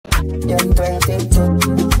You're 22.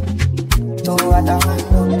 Do what I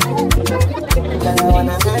want to. Girl, I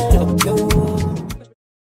wanna handle you.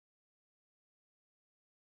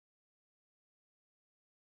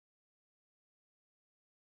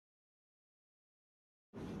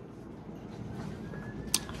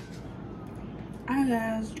 Hi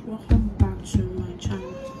guys, welcome back to my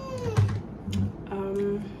channel.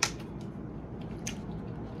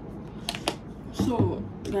 So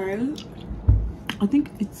guys, I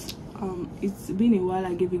think it's been a while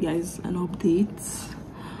I gave you guys an update.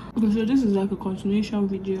 Okay, so this is like a continuation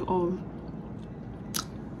video of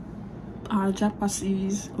our Japa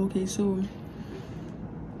series. Okay, so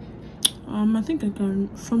I think I can,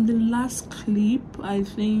 from the last clip, I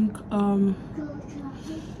think I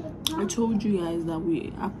told you guys that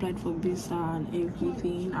we applied for visa and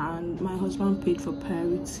everything, and my husband paid for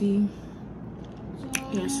priority.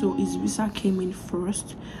 Yeah, so his visa came in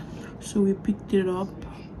first, so we picked it up.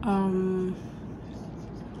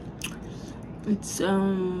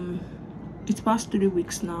 It's past 3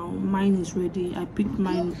 weeks now. Mine is ready. I picked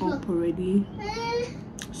mine up already,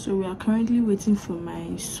 so we are currently waiting for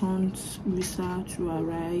my son's visa to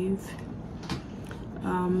arrive.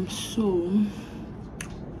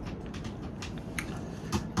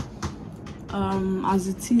 As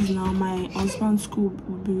it is now, my husband's school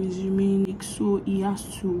will be resuming, so he has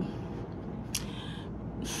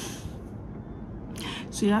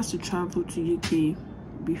to travel to UK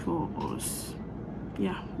before us.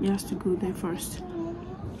 Yeah, he has to go there first.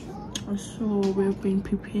 So we've been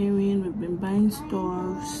preparing, we've been buying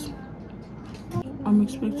stuffs. I'm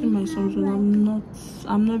expecting my son, so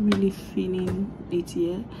I'm not really feeling it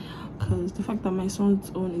yet, because the fact that my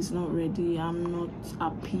son's own is not ready, I'm not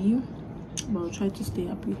happy, but I'll try to stay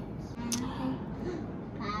happy.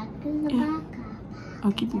 Yeah,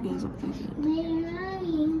 I'll keep you guys updated.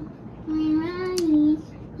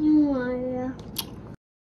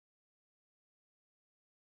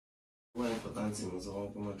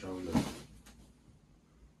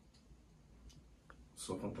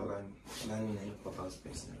 So planning an important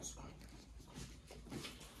business.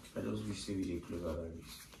 I just wish we did close out like this.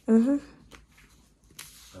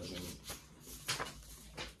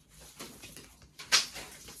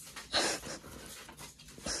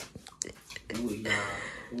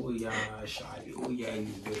 Oh yeah, Charlie. Oh yeah,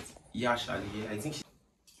 Elizabeth. Yeah, Charlie. Yeah, I think she.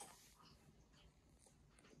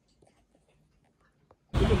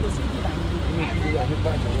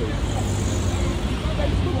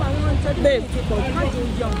 Babe.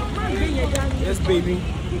 Yes, baby.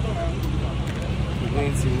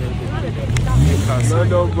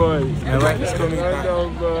 No boy. My wife is coming back. No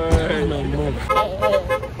boy.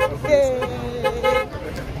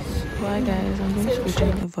 Hi guys, I'm going to be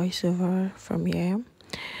doing a voiceover from here.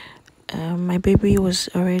 My baby was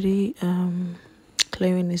already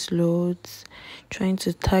clearing his loads, trying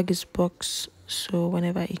to tag his box, so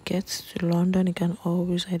whenever he gets to London he can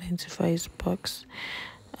always identify his box.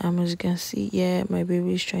 As you can see, yeah, my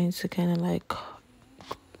baby is trying to kind of like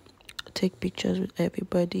take pictures with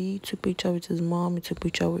everybody. He took picture with his mom, he took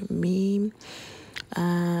picture with me,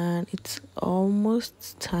 and it's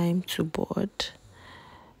almost time to board.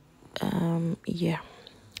 Yeah,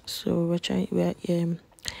 so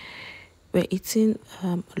we're eating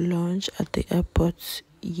lunch at the airport.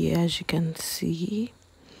 Yeah, as you can see,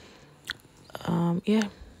 yeah,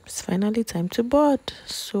 it's finally time to board.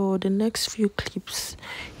 So the next few clips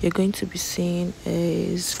you're going to be seeing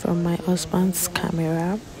is from my husband's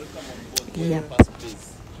camera. Yeah,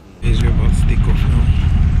 Is we're about to take off now.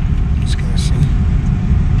 As you can see.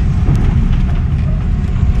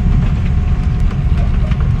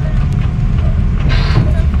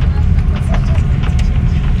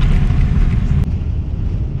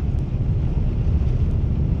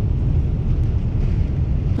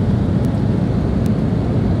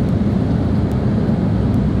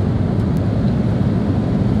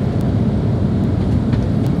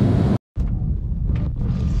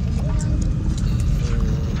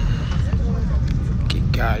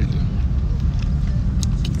 Kigali.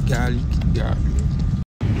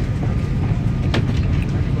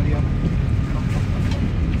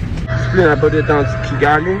 Explain about the town to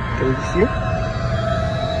Kigali, can you see?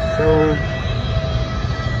 So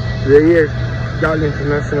we're here at Kigali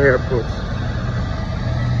International Airport.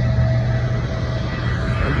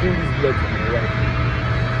 I'm doing this vlog on my wife.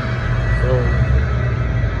 So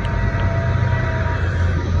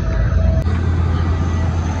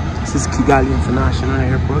this is Kigali International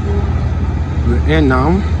Airport. We're here now,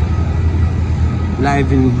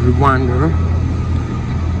 live in Rwanda,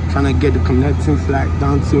 trying to get the connecting flight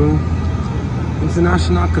down to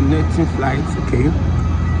international connecting flights. Okay,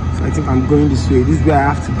 I think I'm going this way. This is where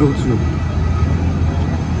I have to go to.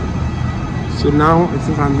 So now I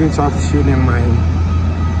think I'm going to have to show them my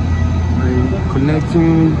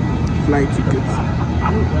connecting flight tickets.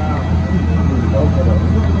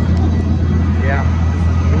 Yeah.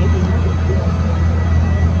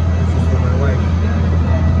 This is for my wife.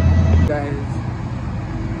 Guys,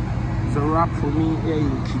 it's a wrap for me here in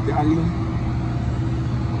Kigali.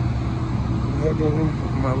 I'm heading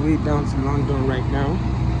on my way down to London right now.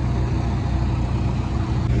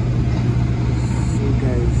 So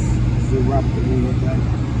guys, it's a wrap for me here in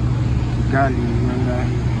Kigali, Uganda.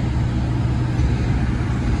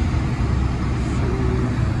 So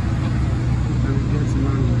when we get to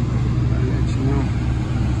London, I'll let you know.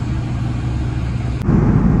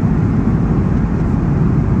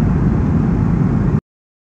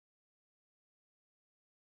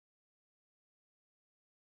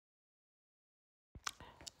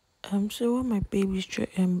 So what my baby's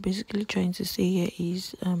basically trying to say here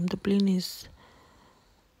is the plane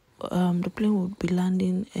will be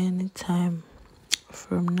landing anytime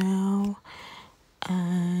from now,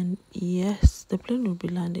 and yes, the plane will be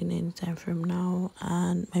landing anytime from now,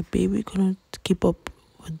 and my baby couldn't keep up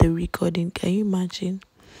with the recording. Can you imagine?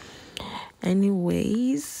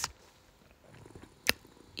 Anyways,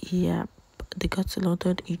 yeah, they got to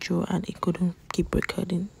London Heathrow and it couldn't keep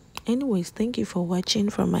recording. Anyways, thank you for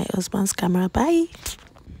watching from my husband's camera. Bye.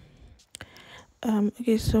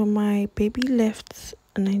 Okay, so my baby left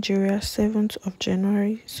Nigeria 7th of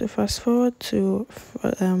January. So fast forward to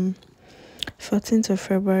 14th of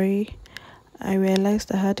February, I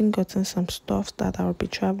realized I hadn't gotten some stuff that I would be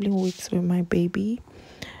traveling with my baby.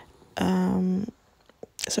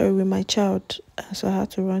 Sorry, with my child. So I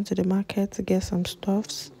had to run to the market to get some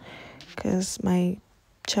stuffs because my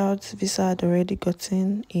child's visa had already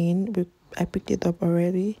gotten in. I picked it up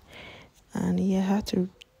already, and yeah, I had to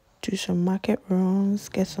do some market runs,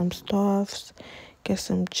 get some stuffs, get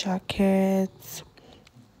some jackets,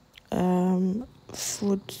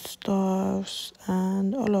 food stuffs,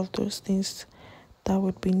 and all of those things that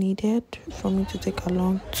would be needed for me to take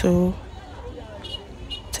along to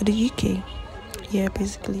the UK. Yeah,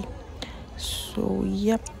 basically. So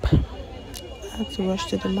yep, I had to rush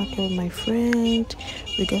to the market with my friend.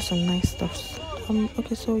 We got some nice stuff.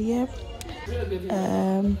 Okay, so yeah,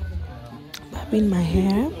 bobbing my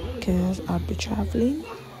hair because I'll be traveling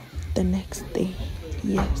the next day.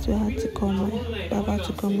 Yeah, so I had to call my barber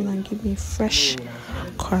to come in and give me fresh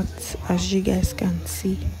cuts, as you guys can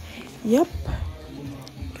see. Yep,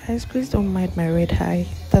 guys, please don't mind my red eye.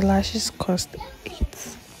 The lashes cost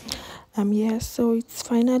 $8. Yeah, so it's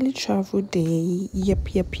finally travel day. Yep.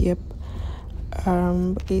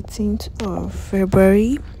 18th of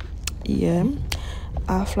February. Yeah,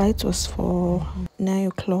 our flight was for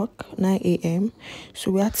 9 a.m.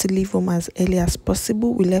 so we had to leave home as early as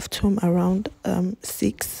possible. We left home around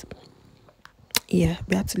 6. Yeah,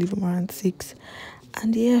 we had to leave home around 6,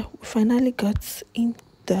 and yeah, we finally got in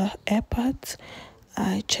the airport.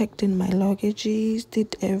 I checked in my luggages,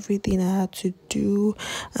 did everything I had to do.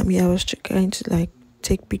 Yeah, I was trying to like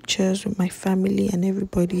take pictures with my family and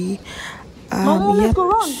everybody. Yep.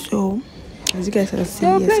 So as you guys can see,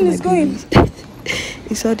 yes, my baby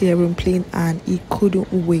he saw the aeroplane and he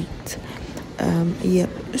couldn't wait. Yep.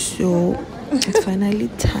 So it's finally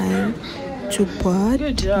time to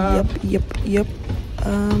board. Yep.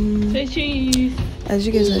 As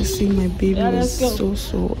you guys can see, my baby was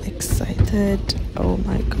so excited. Oh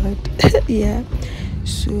my god. Yeah,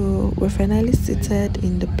 so we're finally seated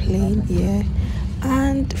in the plane. Yeah,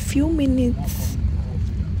 and few minutes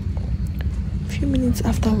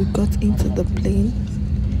after we got into the plane,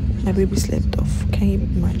 my baby slept off. Can you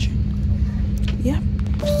imagine? Yeah,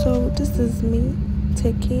 so this is me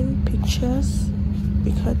taking pictures,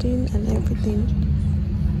 recording and everything.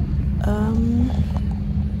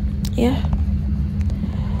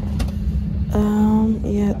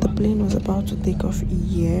 Yeah, the plane was about to take off.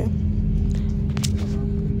 Yeah.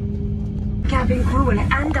 Cabin crew will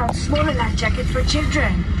hand out smaller life jackets for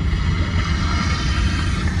children.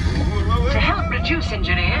 To help reduce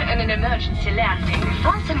injury in an emergency landing,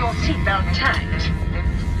 fasten your seatbelt tight.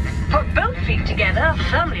 Put both feet together,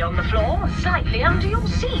 firmly on the floor, slightly under your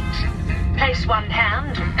seat. Place one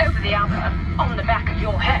hand over the other on the back of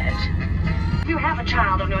your head. If you have a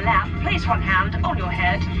child on your lap, place one hand on your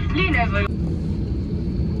head, lean over.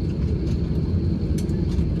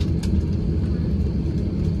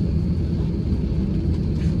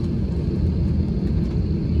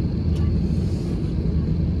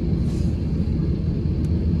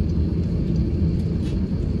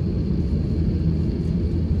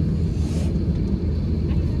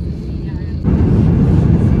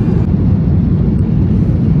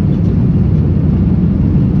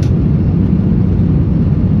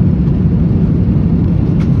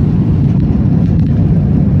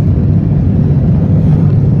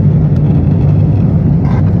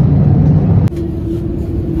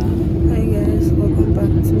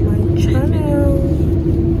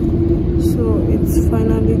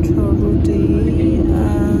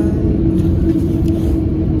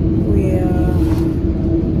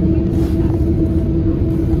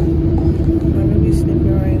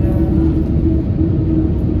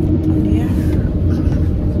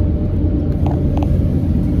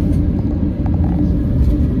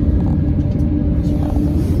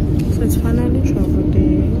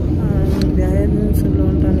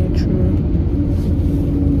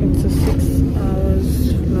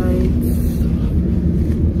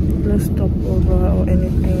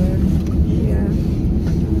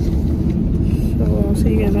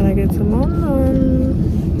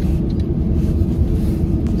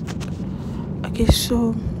 Okay,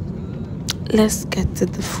 so let's get to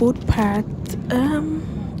the food part.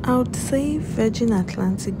 I would say Virgin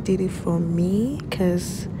Atlantic did it for me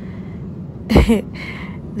because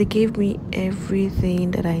they gave me everything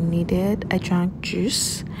that I needed. I drank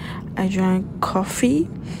juice, I drank coffee,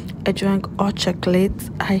 I drank hot chocolate,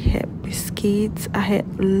 I had biscuits, I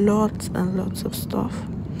had lots and lots of stuff.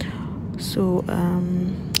 So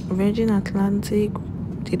Virgin Atlantic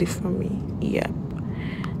did it for me. Yep.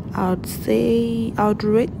 I would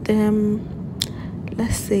rate them,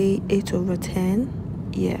 let's say 8/10.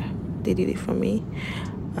 Yeah, they did it for me.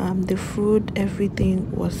 The food,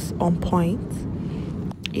 everything was on point.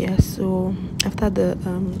 Yeah, so after the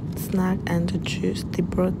snack and the juice, they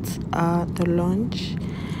brought the lunch,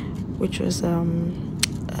 which was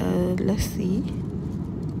let's see,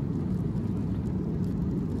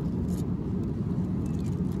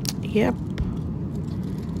 yep,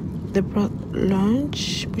 they brought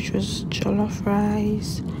lunch, which was jollof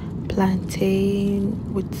rice,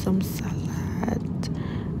 plantain with some salad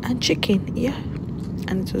and chicken. Yeah,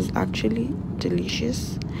 and it was actually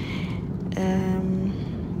delicious.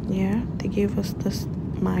 Yeah, they gave us this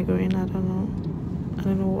margarine. I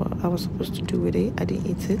don't know what I was supposed to do with it. I didn't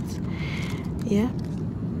eat it. Yeah,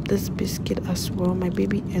 this biscuit as well. My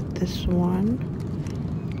baby ate this one,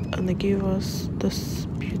 and they gave us this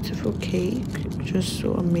beautiful cake, which was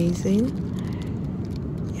so amazing.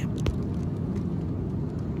 Yep,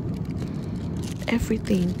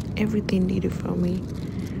 everything did it for me.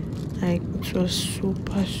 Like, it was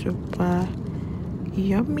super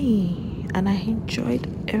yummy, and I enjoyed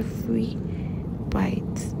every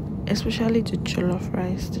bite, especially the jollof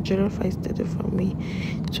rice. The jollof rice did it for me.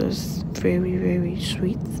 It was very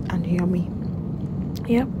sweet and yummy.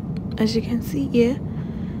 Yep, as you can see here,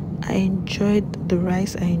 I enjoyed the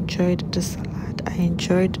rice, I enjoyed the salad, I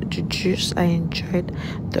enjoyed the juice, I enjoyed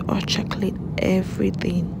the hot chocolate,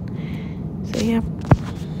 everything. So yeah.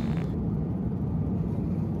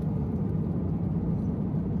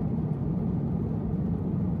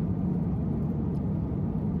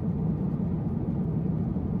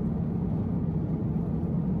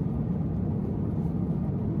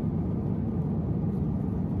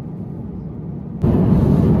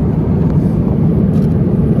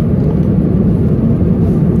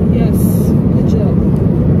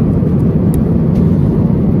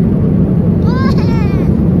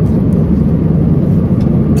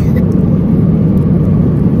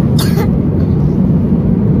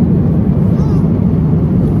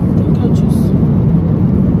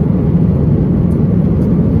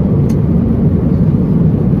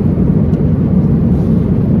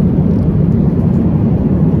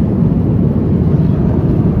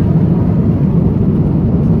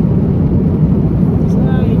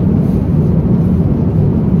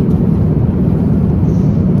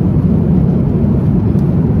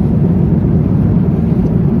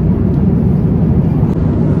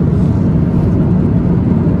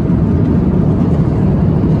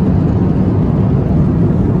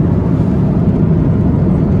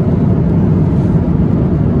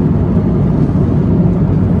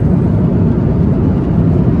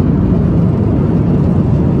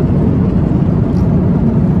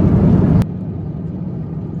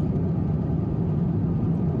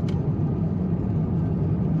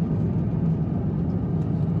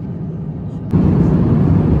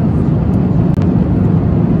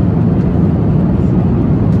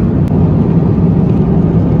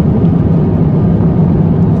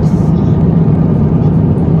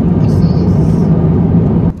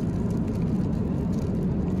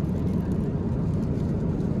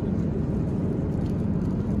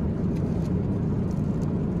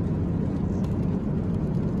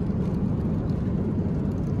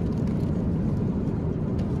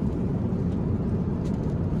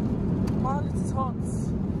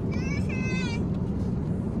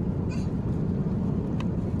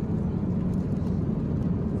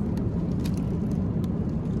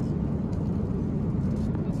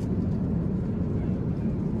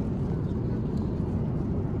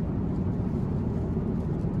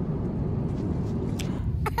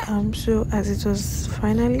 So as it was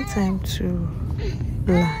finally time to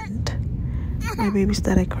land, my baby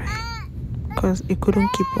started crying because it couldn't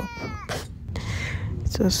keep up.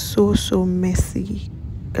 It was so messy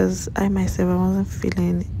because I myself, I wasn't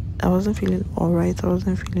feeling all right. I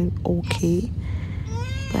wasn't feeling okay,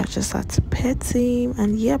 but I just had to pet him,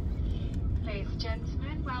 and yep. Ladies and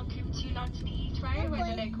gentlemen, welcome to London Heathrow,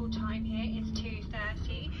 where the local time here is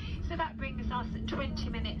 2:30, so that brings us 20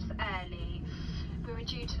 minutes early. We were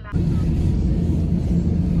due to land.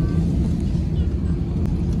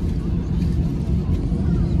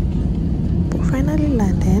 We finally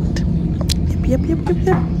landed. Guys,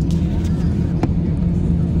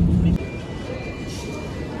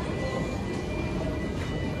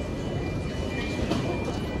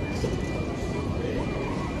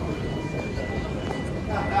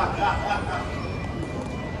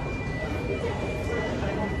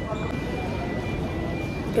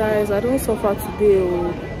 I don't suffer today.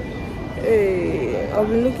 Oh. Hey, I've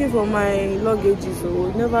been looking for my luggages, so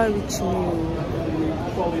it never reached me.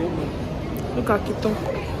 Oh. Look at Kiton.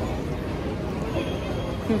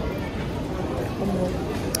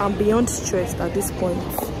 I'm beyond stressed at this point.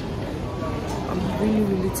 I'm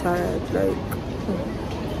really tired. Like,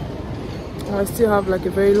 I still have like a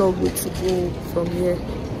very long way to go from here.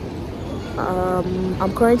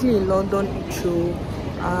 I'm currently in London Heathrow,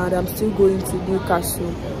 and I'm still going to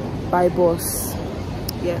Newcastle by bus.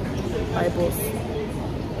 Yeah, by bus.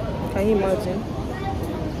 Can you imagine?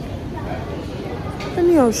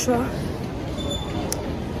 Anyhow, sure.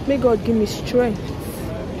 May God give me strength.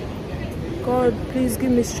 God, please give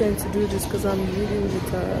me strength to do this because I'm really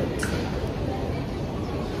tired.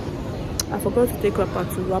 I forgot to take wrapper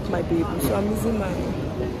to wrap my baby, so I'm using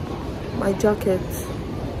my jacket.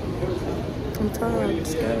 I'm tired,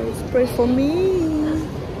 guys. Pray for me.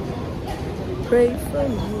 Pray for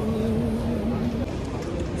me.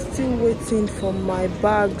 Still waiting for my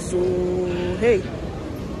bags. Oh, hey,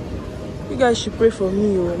 you guys should pray for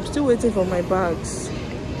me. Oh, I'm still waiting for my bags.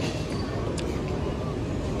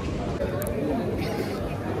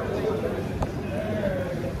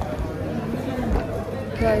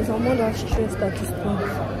 Guys, I'm under stress at this point.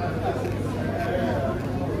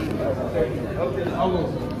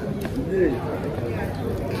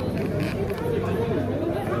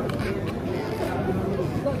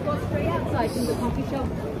 Outside in the coffee shop.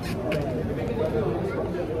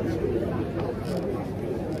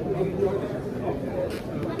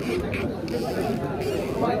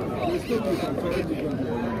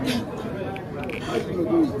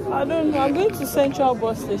 I don't know. I'm going to Central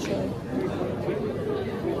Bus Station.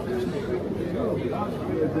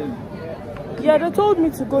 Yeah, they told me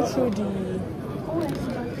to go through the...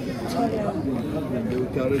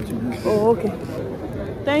 Oh, okay.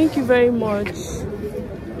 Thank you very much.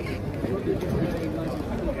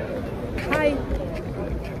 Hi.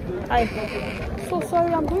 Hi. So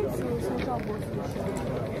sorry, I'm going to Central Bus Station.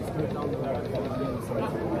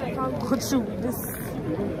 I can't go through this.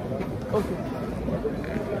 Okay.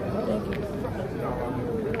 Thank you.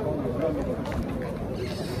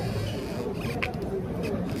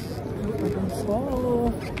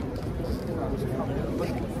 Oh.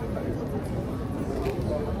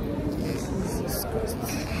 Jesus Christ.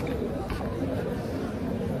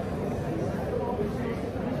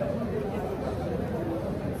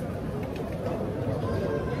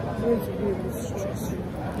 It's really stressful.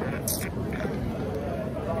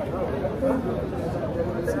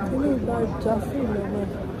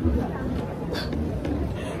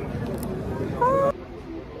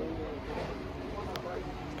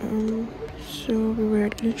 So we were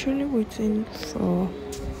literally waiting for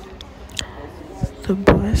the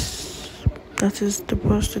bus. That is the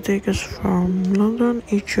bus to take us from London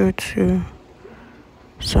Heathrow to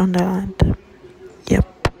Sunderland. Yep.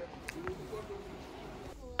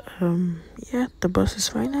 Yeah, the bus is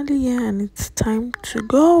finally here and it's time to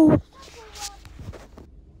go.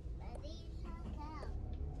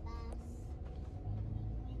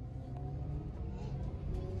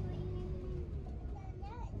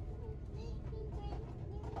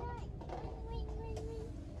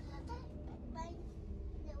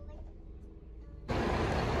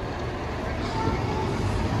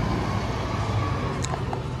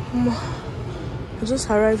 I just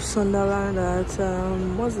arrived Sunderland at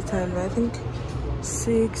what's the time? I think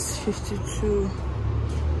 6:52.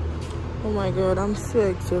 Oh my god, I'm so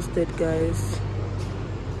exhausted, guys.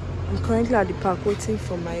 I'm currently at the park waiting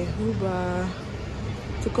for my Uber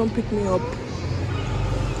to come pick me up.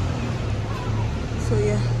 So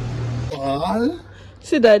yeah. Mal.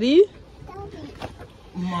 See, Daddy?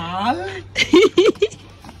 Mal.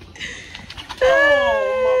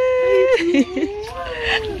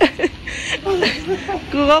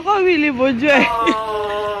 Really bonjour.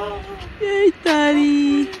 Hey,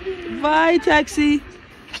 Daddy. Bye, taxi.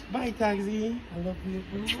 Bye, taxi. I love you.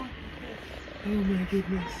 Oh my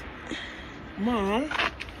goodness. Mal.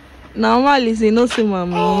 Normally, say no to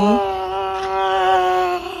mommy.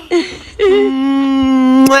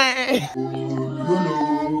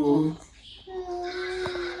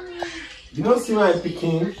 You don't see my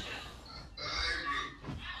picking.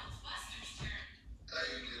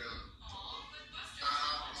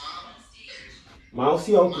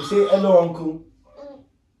 Mousy uncle, say hello uncle.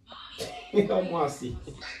 I want to see.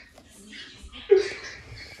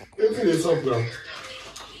 this up now.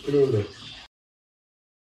 Put it on there.